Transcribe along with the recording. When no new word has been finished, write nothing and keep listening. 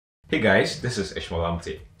Hey guys, this is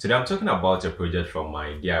Lamptey. Today I'm talking about a project from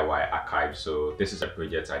my DIY archive. So this is a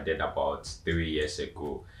project I did about 3 years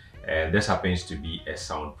ago, and this happens to be a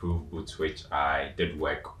soundproof boot which I did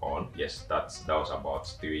work on. Yes, that was about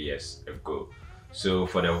 3 years ago. So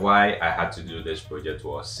for the why I had to do this project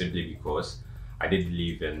was simply because I did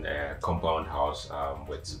live in a compound house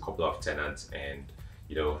with a couple of tenants, and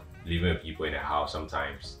living with people in a house,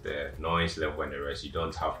 sometimes the noise level and the rest, you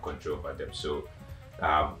don't have control over them. So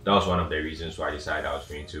that was one of the reasons why I decided I was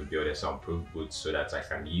going to build a soundproof booth so that I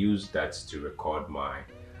can use that to record my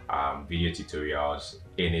video tutorials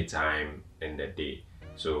anytime in the day.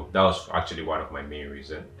 So that was actually one of my main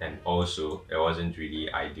reasons, and also it wasn't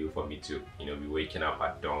really ideal for me to be waking up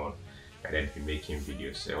at dawn and then be making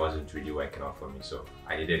videos. It wasn't really working out for me, so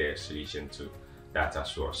I needed a solution to that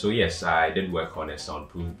as well. So yes, I did work on a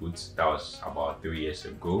soundproof booth. That was about 3 years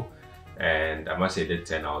ago, and I must say it did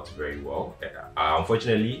turn out very well.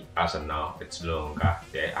 Unfortunately, as of now, it's no longer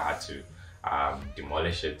there. I had to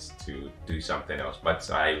demolish it to do something else, but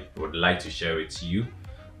I would like to share with you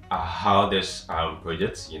how this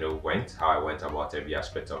project went, how I went about every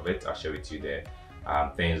aspect of it. I'll share with you the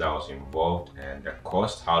things that was involved and the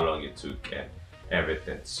cost, how long it took, and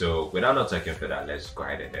everything. So without not talking further, let's go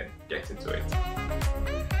ahead and then get into it.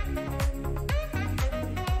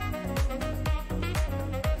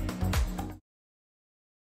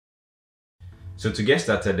 So to get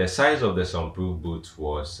started, the size of the soundproof booth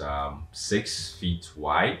was 6 feet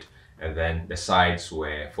wide, and then the sides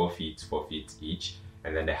were 4 feet each,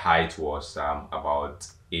 and then the height was about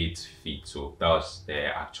 8 feet. So that was the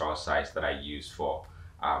actual size that I used for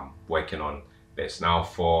working on this. Now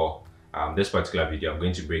for this particular video, I'm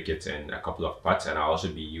going to break it in a couple of parts, and I'll also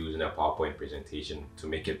be using a PowerPoint presentation to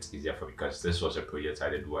make it easier for me, because this was a project I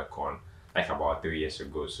did work on like about 3 years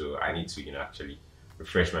ago. So I need to actually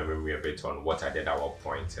refresh my memory a bit on what I did at what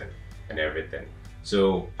point and everything.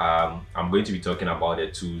 So I'm going to be talking about the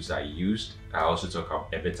tools I used. I also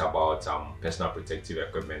talk a bit about personal protective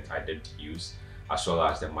equipment I did use, as well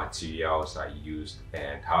as the materials I used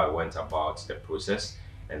and how I went about the process,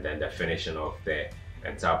 and then the finishing of the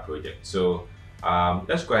entire project. So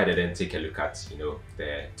let's go ahead and then take a look at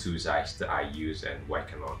the tools I use and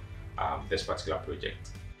working on this particular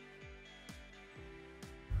project.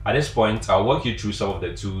 At this point, I'll walk you through some of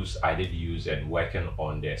the tools I did use and working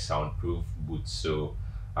on the soundproof booth. So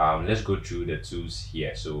let's go through the tools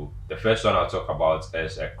here. So the first one I'll talk about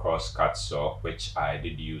is a cross-cut saw, which I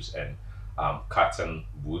did use in cutting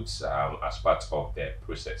woods as part of the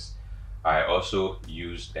process. I also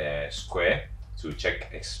used a square to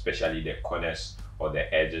check especially the corners or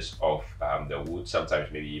the edges of the wood.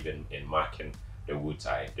 Sometimes maybe even in marking the woods,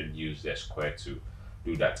 I did use the square to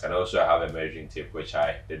do that. And also I have a measuring tape which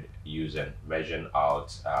I did use in measuring out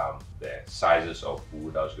the sizes of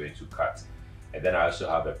wood I was going to cut. And then I also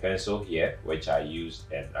have a pencil here which I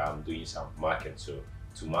used in doing some marking, so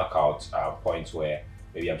to mark out points where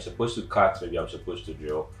maybe I'm supposed to cut, maybe I'm supposed to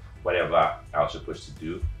drill, whatever I was supposed to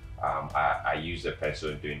do. I use the pencil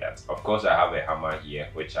in doing that. Of course, I have a hammer here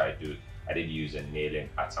which I did use in nailing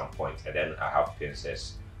at some point, and then I have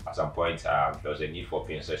pincers. At some point there was a need for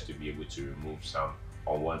pincers to be able to remove some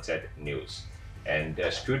unwanted nails, and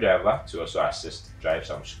a screwdriver to also assist drive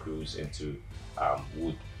some screws into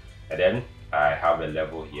wood. And then I have a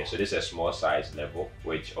level here, so this is a small size level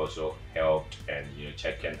which also helped in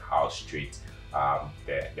checking how straight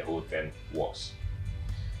the whole thing was.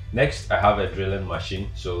 Next, I have a drilling machine.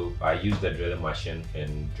 So I use the drilling machine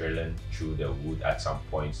in drilling through the wood at some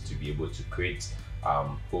point to be able to create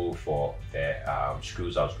hole for the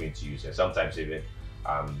screws I was going to use, and sometimes even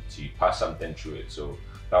to pass something through it. So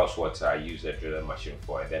that was what I used the drilling machine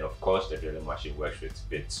for. And then of course the drilling machine works with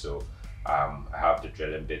bits, so I have the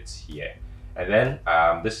drilling bits here. And then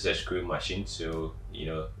this is a screw machine, so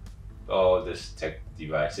all these tech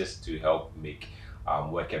devices to help make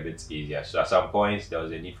work a bit easier. So at some point there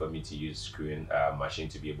was a need for me to use screwing machine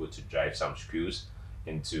to be able to drive some screws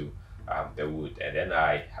into the wood. And then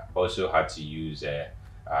I also had to use a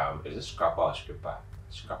is it scrapper or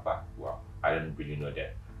scrapper? Wow, I don't really know the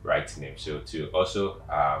right name. So to also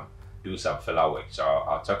do some filler work. So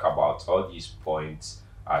I'll talk about all these points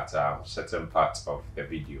at certain parts of the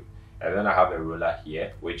video. And then I have a roller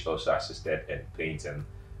here which also assisted in painting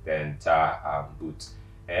the entire boot.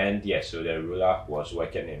 And yeah, so the ruler was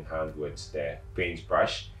working in hand with the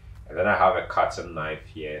paintbrush. And then I have a cutting knife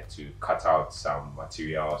here to cut out some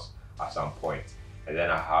materials at some point. And then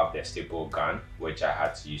I have the staple gun which I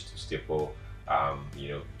had to use to staple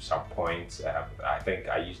some points. I think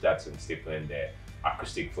I used that in stapling the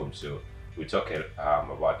acoustic foam. So we'll talk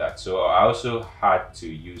about that. So I also had to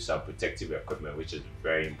use some protective equipment, which is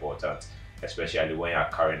very important, especially when you're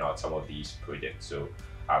carrying out some of these projects. So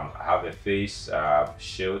I have a face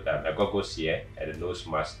shield, a goggles here, and a nose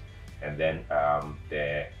mask, and then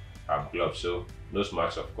the gloves. So nose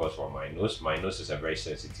mask, of course, for my nose. My nose is a very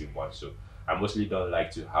sensitive one, so I mostly don't like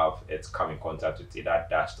to have it come in contact with either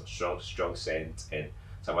dust or strong scent and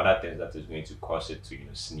some other things that is going to cause it to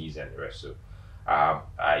sneeze and the rest. So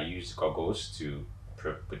I use goggles to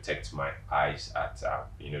protect my eyes at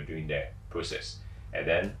during the process, and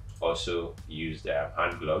then also use the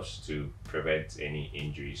hand gloves to prevent any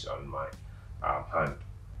injuries on my hand.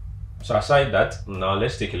 So aside that, now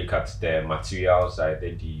let's take a look at the materials I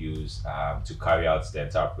did use to carry out the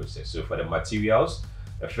entire process. So for the materials,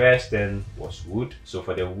 the first thing was wood. So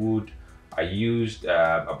for the wood, I used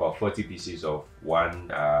about 40 pieces of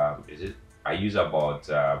I used about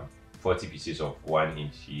 40 pieces of 1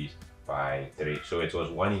 inch by 3. So it was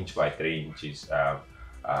 1 inch by 3 inches.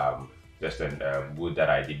 Just wood that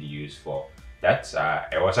I did use for that.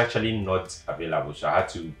 It was actually not available, so I had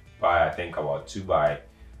to buy, I think, about 2 by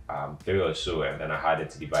 3 or so, and then I had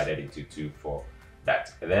it divided into 2 for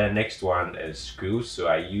that. And then the next one is screws. So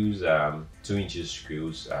I use 2 inches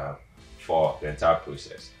screws for the entire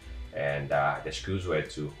process, and the screws were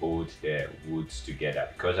to hold the woods together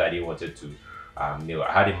because I didn't want it to nail.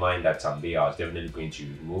 I had in mind that someday I was definitely going to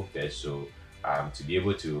remove this, so to be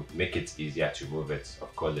able to make it easier to move it,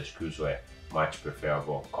 of course the screws were much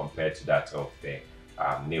preferable compared to that of the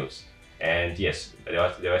nails. And yes,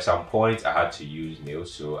 there were some points I had to use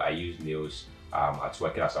nails, so I used nails at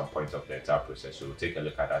working at some point of the entire process, so we'll take a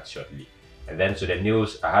look at that shortly. And then so the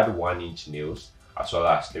nails, I had 1 inch nails as well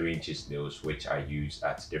as 3 inches nails, which I used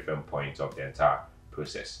at different points of the entire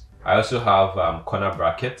process. I also have corner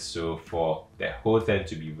brackets, so for the whole thing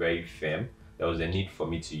to be very firm, there was a need for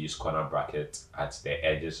me to use corner brackets at the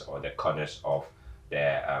edges or the corners of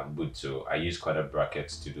the boot, so I use corner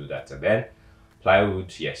brackets to do that. And then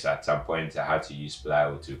plywood, yes, at some point I had to use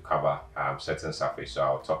plywood to cover certain surface, so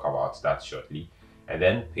I'll talk about that shortly. And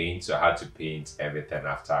then paint, so I had to paint everything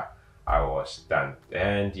after I was done.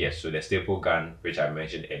 And yes, so the staple gun, which I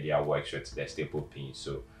mentioned earlier, works with the staple pin,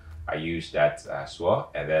 so I used that as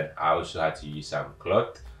well. And then I also had to use some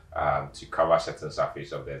cloth to cover certain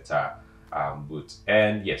surface of the entire boot.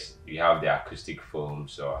 And yes, we have the acoustic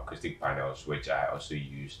foams or acoustic panels, which I also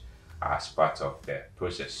used as part of the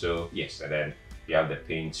process. So yes, and then we have the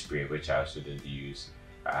paint spray, which I also did use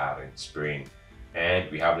in spraying. And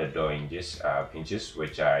we have the door hinges,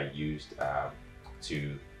 which I used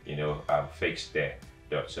to fix the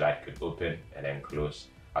door so that it could open and then close,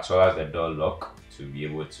 as well as the door lock to be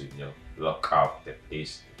able to lock out the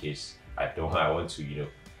place in case I want to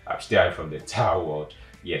abstain from the entire world.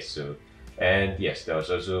 Yes, so, and yes, there was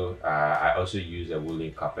also I also used a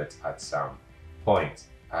woolen carpet at some point.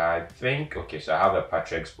 I think, okay, so I have a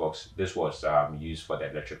Patrex box. This was used for the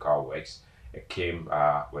electrical works. It came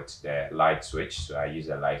with the light switch, so I used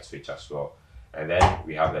a light switch as well. And then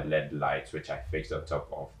we have the LED light, which I fixed on top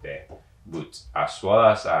of the boot, as well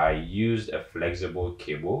as I used a flexible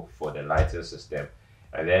cable for the lighting system.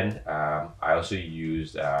 And then I also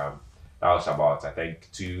used that was about, I think,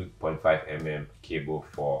 2.5 mm cable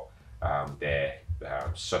for the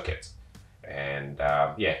socket. And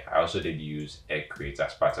yeah, I also did use egg crates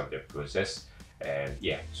as part of the process. And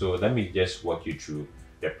yeah, so let me just walk you through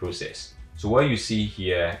the process. So what you see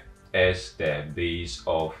here is the base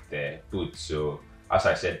of the boot. So as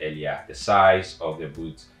I said earlier, the size of the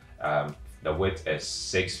boot, the width is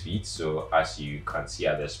 6 feet. So as you can see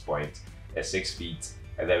at this point, it's 6 feet,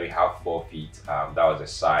 and then we have 4 feet. That was the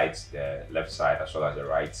sides, the left side as well as the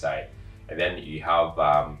right side. And then you have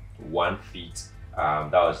 1 feet.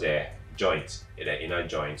 That was the joint, the inner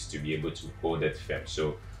joint, to be able to hold it firm.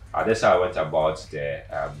 So that's how I went about the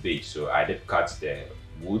base. So I did cut the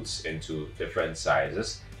woods into different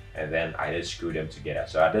sizes, and then I did screw them together.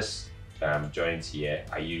 So at this joint here,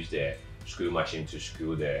 I used the screw machine to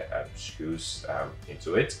screw the screws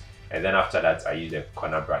into it, and then after that I used the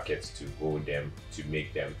corner brackets to hold them to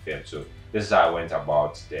make them firm. So this is how I went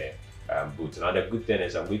about the boot. Now the good thing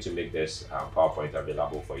is I'm going to make this PowerPoint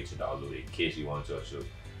available for you to download in case you want to also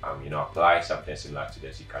apply something similar to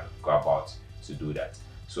this. You can go about to do that.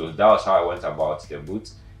 So that was how I went about the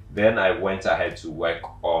boot. Then I went ahead to work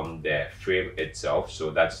on the frame itself. So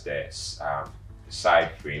that's the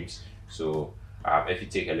side frames. So if you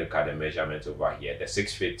take a look at the measurement over here, the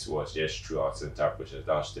 6 feet was just throughout the entire process.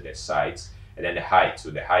 That was to the sides, and then the height. So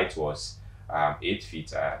the height was 8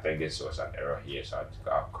 feet. I think this was an error here, so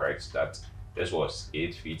I'll correct that. This was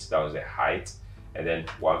 8 feet. That was the height, and then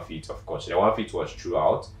 1 feet, of course. The 1 feet was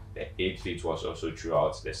throughout. the 8 feet was also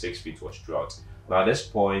throughout, the 6 feet was throughout. Now this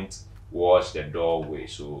point was the doorway,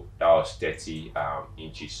 so that was 30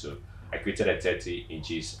 inches. So I created a 30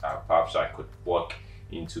 inches path so I could walk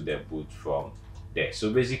into the booth from there.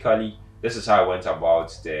 So basically, this is how I went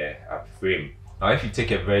about the frame. Now, if you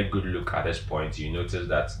take a very good look at this point, you notice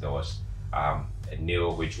that there was a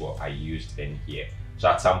nail which I used in here. So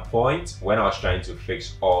at some point, when I was trying to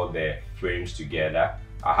fix all the frames together,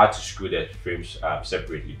 I had to screw the frames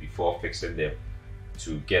separately before fixing them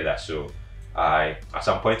together. So at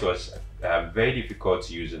some point it was very difficult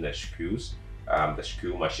using the screws, the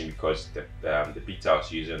screw machine, because the bit I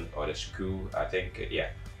was using, or the screw, I think,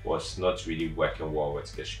 was not really working well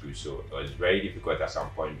with the screw. So it was very difficult at some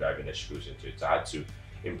point driving the screws into it. So I had to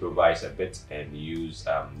improvise a bit and use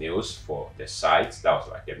nails for the sides. That was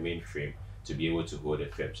like the main frame to be able to hold the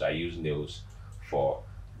frame. So I used nails for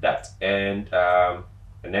that. And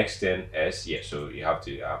the next thing is, so you have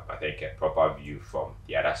to I think a proper view from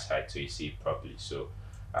the other side so you see it properly. So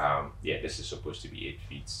this is supposed to be 8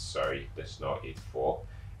 feet. Sorry, this is not 8.4,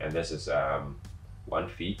 and this is 1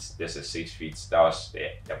 feet. This is 6 feet. That was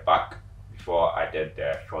the back before I did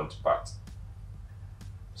the front part.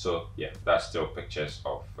 So that's still pictures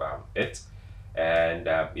of it. And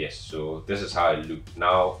so this is how it looked.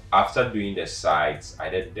 Now after doing the sides, I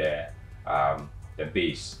did the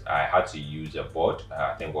base. I had to use a board.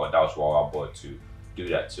 I think that was wire board to do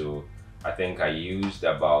that. So I think I used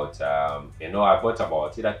about I bought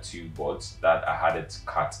about either 2 boards that I had it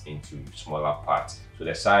cut into smaller parts. So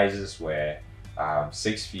the sizes were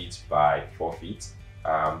 6 feet by 4 feet.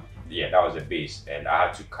 That was the base, and I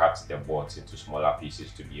had to cut the boards into smaller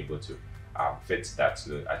pieces to be able to fit that.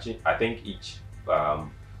 So actually, I think each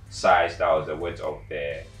size, that was the width of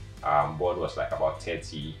the board, was like about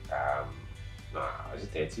 30. Is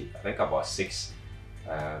it 30? I think about 6.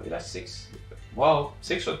 That's 6. Well,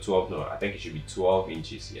 6 or 12. No, I think it should be 12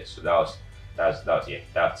 inches. Yes. So that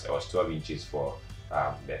was 12 inches for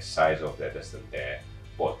the size of the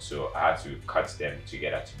board. So I had to cut them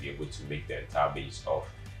together to be able to make the entire base of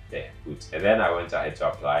the boot. And then I went ahead to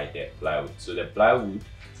apply the plywood. So the plywood,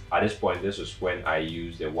 at this point, this was when I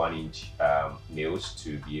used the 1-inch nails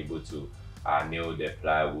to be able to nail the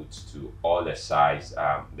plywood to all the sides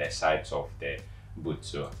of the boot.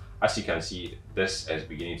 So as you can see, this is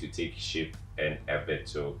beginning to take shape and a bit.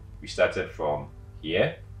 So we started from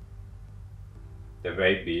here, the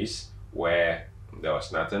very base where there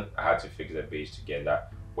was nothing. I had to fix the base together,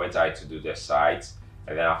 went ahead to do the sides,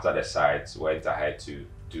 and then after the sides, went ahead to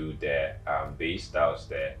do the base. That was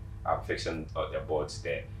the fixing of the boards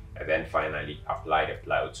there, and then finally apply the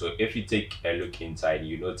plywood. So if you take a look inside,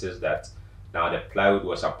 you notice that now the plywood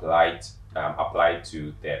was applied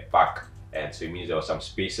to the back, and so it means there were some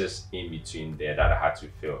spaces in between there that I had to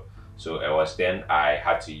fill. So it was then I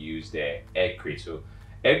had to use the air crate. So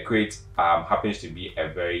air crate happens to be a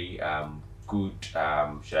very good,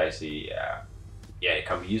 should I say, it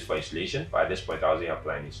can be used for insulation, but at this point I wasn't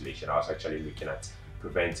applying insulation. I was actually looking at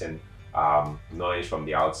preventing noise from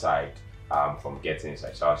the outside from getting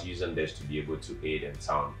inside. So I was using this to be able to aid in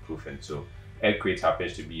soundproofing. So air crate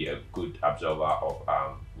happens to be a good absorber of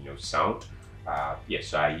sound.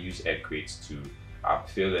 So I use air crates to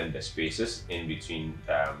fill in the spaces in between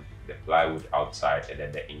the plywood outside and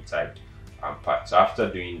then the inside part. So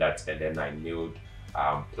after doing that, and then I nailed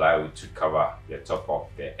plywood to cover the top of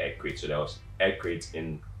the air crate. So there was air crates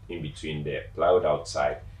in between the plywood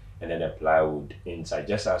outside and then the plywood inside,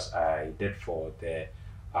 just as I did for the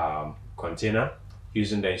container,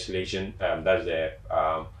 using the insulation, that's the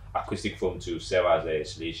acoustic foam to serve as the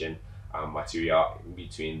insulation material in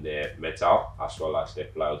between the metal as well as the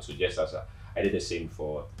plywood. So just as I did the same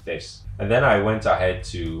for this, and then I went ahead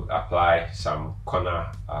to apply some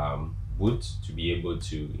corner wood to be able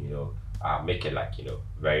to make it like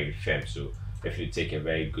very firm. So if you take a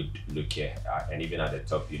very good look here, and even at the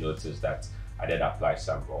top, you notice that I did apply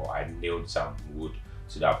some, or I nailed some wood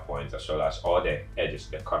to that point, as well as all the edges,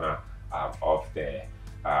 the corner of the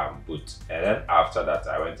boot. And then after that,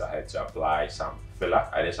 I went ahead to apply some filler.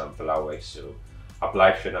 I did some filler work, so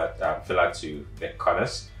applied filler to the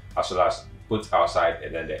corners, as well as both outside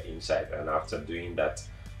and then the inside. And after doing that,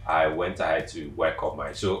 I went ahead to work on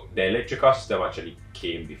mine. So the electrical system actually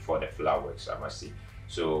came before the filler works, I must say.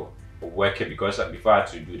 So working, because before I had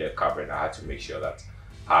to do the covering, I had to make sure that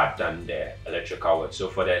I had done the electrical work. So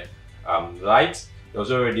for the light, there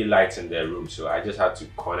was already light in the room, so I just had to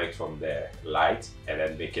connect from the light and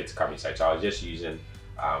then make it come inside. So I was just using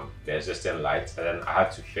the existing light, and then I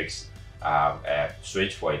had to fix a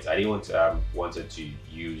switch for it. I didn't wanted to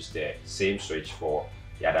use the same switch for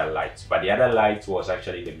the other light, but the other light was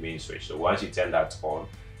actually the main switch. So once you turn that on,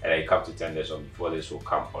 and then you come to turn this on before this will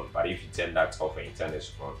come on. But if you turn that off and you turn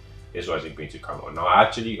this on, this wasn't going to come on. Now I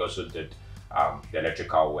actually also did the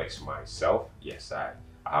electrical works myself. Yes,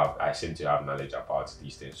 I seem to have knowledge about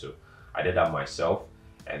these things, so I did that myself.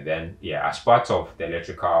 And then yeah, as part of the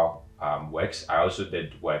electrical works, I also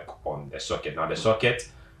did work on the socket. Now the socket,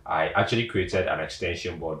 I actually created an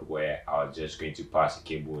extension board where I was just going to pass a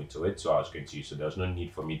cable into it, so I was going to use, so there was no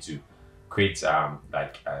need for me to create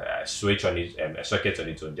like a switch on it, a socket on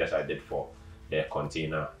its own, just I did for the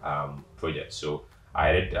container project. So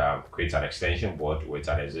I did create an extension board with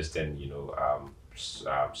an existing, you know,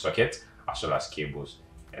 socket as well as cables,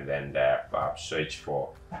 and then the switch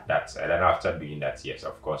for that. And then after doing that, yes,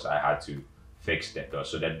 of course, I had to fix the door.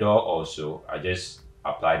 So the door also, I just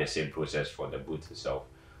applied the same process for the boot itself.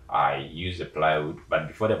 I used the plywood, but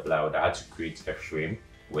before the plywood, I had to create a frame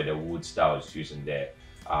with the woods that I was using there.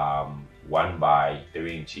 1 by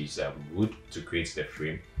 3 inches wood to create the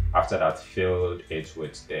frame. After that, filled it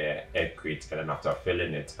with the egg crate, and then after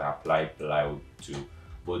filling it, I applied plywood to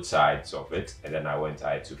both sides of it, and then I went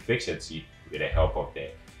ahead to fix it with the help of the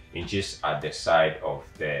inches at the side of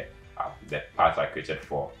the part I created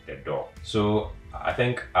for the door. So I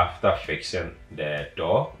think after fixing the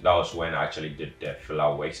door, that was when I actually did the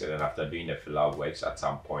filler works, and then after doing the filler works, at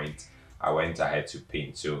some point I went ahead to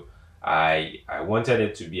paint. So I wanted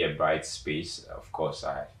it to be a bright space. Of course,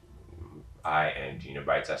 and you know,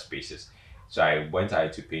 brighter spaces. So I went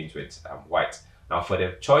ahead to paint with white. Now for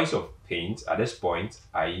the choice of paint, at this point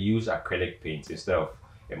I use acrylic paint instead of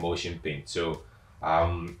emulsion paint. So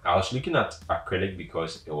I was looking at acrylic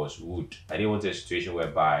because it was wood. I didn't want a situation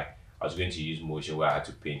whereby I was going to use motion where I had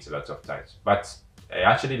to paint lots of times. But it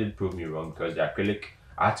actually did prove me wrong, because the acrylic,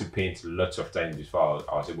 I had to paint lots of times before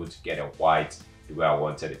I was able to get a white the way I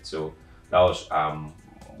wanted it. So that was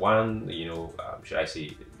one, you know, should I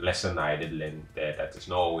say, lesson I did learn there, that it's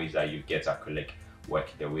not always that you get acrylic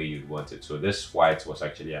work the way you'd want it. So this white was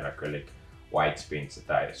actually an acrylic white paint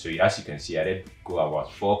that so as you can see, I did go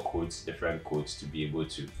about 4 coats, different coats, to be able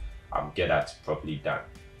to get that properly done.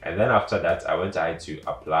 And then after that, I went ahead to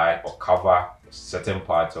apply or cover certain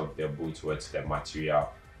parts of the boot with the material.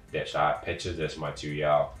 So I purchased this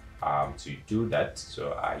material to do that.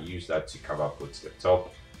 So I used that to cover both the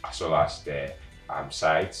top as well as the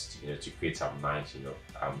sides, you know, to create some nice, you know,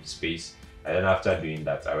 space. And then after doing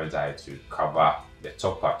that, I went ahead to cover the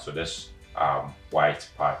top part, so this white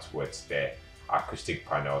part, with the acoustic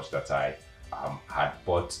panels that I had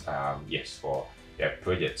bought yes, for the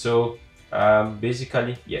project. So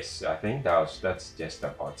basically, yes, I think that's just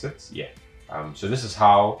about it. Yeah. So this is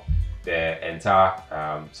how the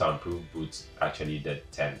entire soundproof boot actually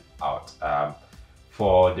did turn out.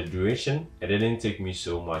 For the duration, it didn't take me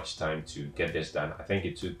so much time to get this done. I think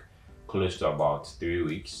it took close to about 3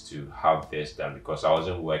 weeks to have this done, because I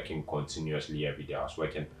wasn't working continuously every day. I was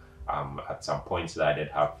working at some points that I did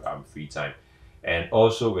have free time. And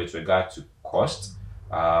also with regard to cost,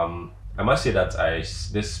 I must say that I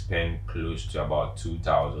did spend close to about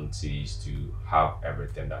 2,000 cedis to have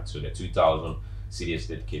everything done. So the 2,000 cedis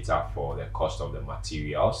did cater for the cost of the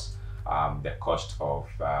materials, the cost of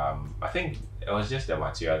I think it was just the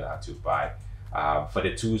material that I had to buy. For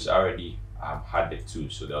the tools, I already had the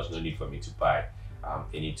tools, so there was no need for me to buy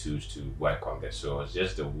any tools to work on this. So it was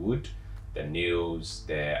just the wood, the nails,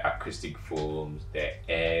 the acoustic foams, the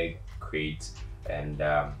egg crate, and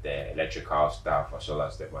the electrical stuff, as well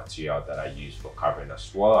as the material that I use for covering,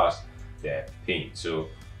 as well as the paint. So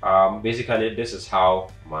basically, this is how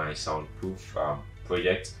my soundproof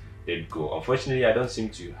project did go. Unfortunately, I don't seem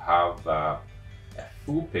to have a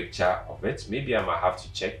full picture of it. Maybe I might have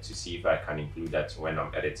to check to see if I can include that when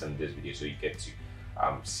I'm editing this video, so you get to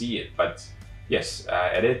see it. But yes,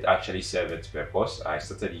 I did actually serve its purpose. I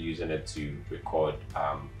started using it to record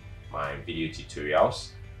my video tutorials,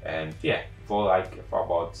 and yeah, for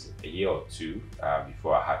about a year or two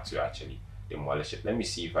before I had to actually demolish it. Let me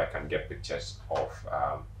see if I can get pictures of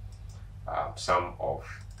some of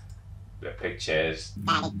the pictures.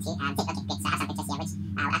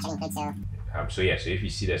 So yeah, so if you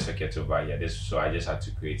see the socket over here, so I just had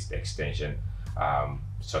to create the extension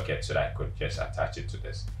socket so that I could just attach it to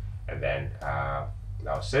this, and then that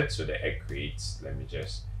was it. So the egg crates, let me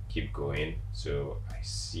just keep going so I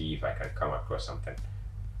see if I can come across something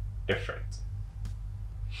different.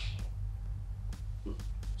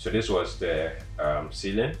 So this was the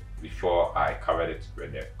ceiling before I covered it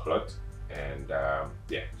with the cloth, and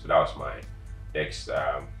yeah, so that was my decks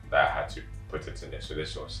that I had to put it in there. So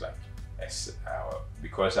this was like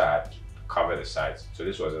because I had covered the sides, so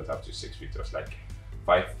this wasn't up to 6 feet, it was like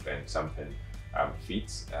 5 and something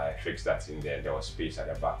feet. I fixed that in there, and there was space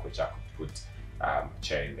at the back which I could put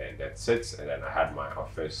chair in there, and that's it. And then I had my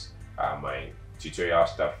office, my tutorial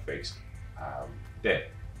stuff fixed there.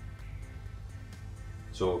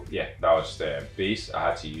 So yeah, that was the base. I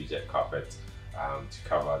had to use a carpet to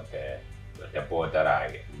cover the board that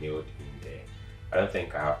I nailed in there. I don't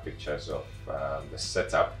think I have pictures of the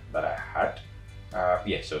setup that I had.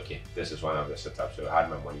 Yes, okay, this is one of the setups. So I had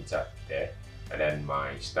my monitor there, and then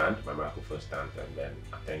my stand, my microphone stand, and then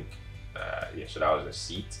I think yeah, so that was the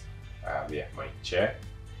seat. Yeah, my chair,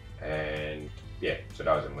 and yeah, so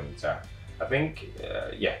that was the monitor. I think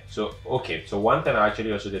yeah, so okay, so one thing I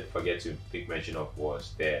actually also did forget to make mention of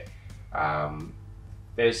was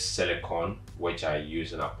there's silicone which I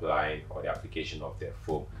use in applying, or the application of the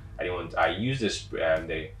foam. I used this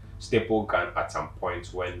the staple gun at some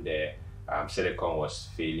point when the silicone was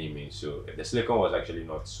failing me. So the silicone was actually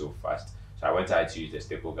not so fast, so I went ahead to use the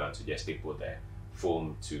staple gun to just staple the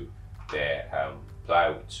foam to the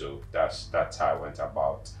plywood. So that's how I went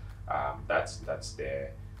about that's the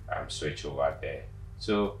switch over there.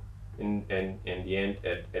 So in the end,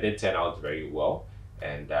 it did turn out very well,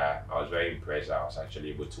 and I was very impressed. I was actually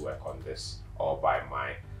able to work on this all by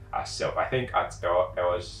myself. I think at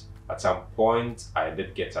some point I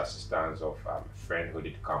did get assistance of a friend who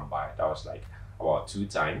did come by. That was like about 2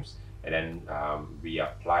 times, and then we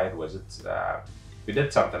applied. Was it we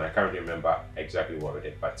did something, I can't really remember exactly what we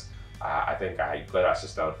did, but I think I got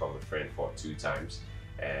assistance from a friend for 2 times,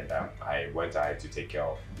 and I went ahead to take care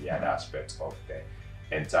of the other aspects of the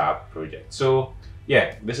entire project. So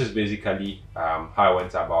yeah, this is basically how I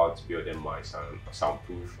went about building my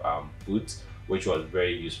soundproof booth, which was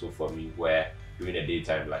very useful for me, where during the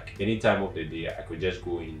daytime, like any time of the day, I could just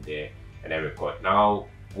go in there and then record. Now,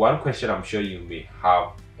 one question I'm sure you may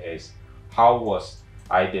have is, how was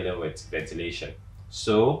I dealing with ventilation?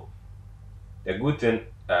 So the good thing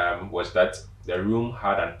was that the room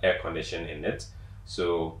had an air conditioner in it.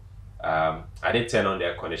 So I did turn on the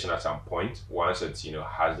air conditioner at some point. Once it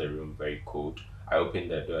has the room very cold, I opened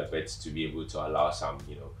the door a bit to be able to allow some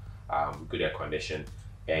good air condition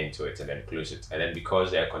air into it, and then close it. And then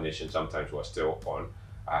because the air condition sometimes was still on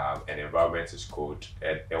and the environment is cold,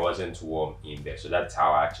 it wasn't warm in there. So that's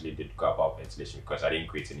how I actually did go about ventilation, because I didn't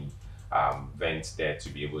create any vents there to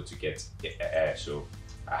be able to get air. So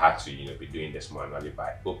I had to be doing this manually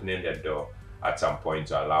by opening the door at some point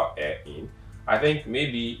to allow air in. I think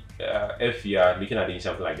maybe if you are looking at doing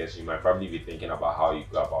something like this, you might probably be thinking about how you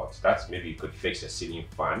go about that. Maybe you could fix a ceiling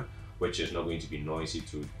fan, which is not going to be noisy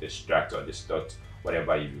to distract or distort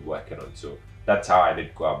whatever you'll be working on. So that's how I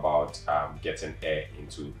did go about getting air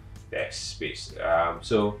into the space.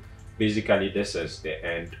 So basically, this is the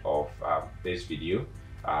end of this video.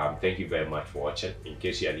 Thank you very much for watching. In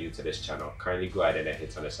case you are new to this channel, kindly go ahead and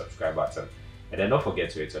hit on the subscribe button, and then don't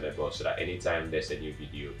forget to hit on the bell so that anytime there's a new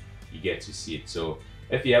video, you get to see it. So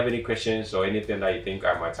if you have any questions or anything that you think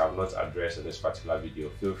I might have not addressed in this particular video,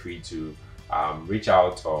 feel free to reach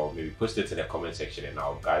out or maybe post it in the comment section, and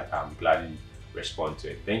I'll gladly respond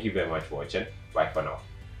to it. Thank you very much for watching. Bye for now.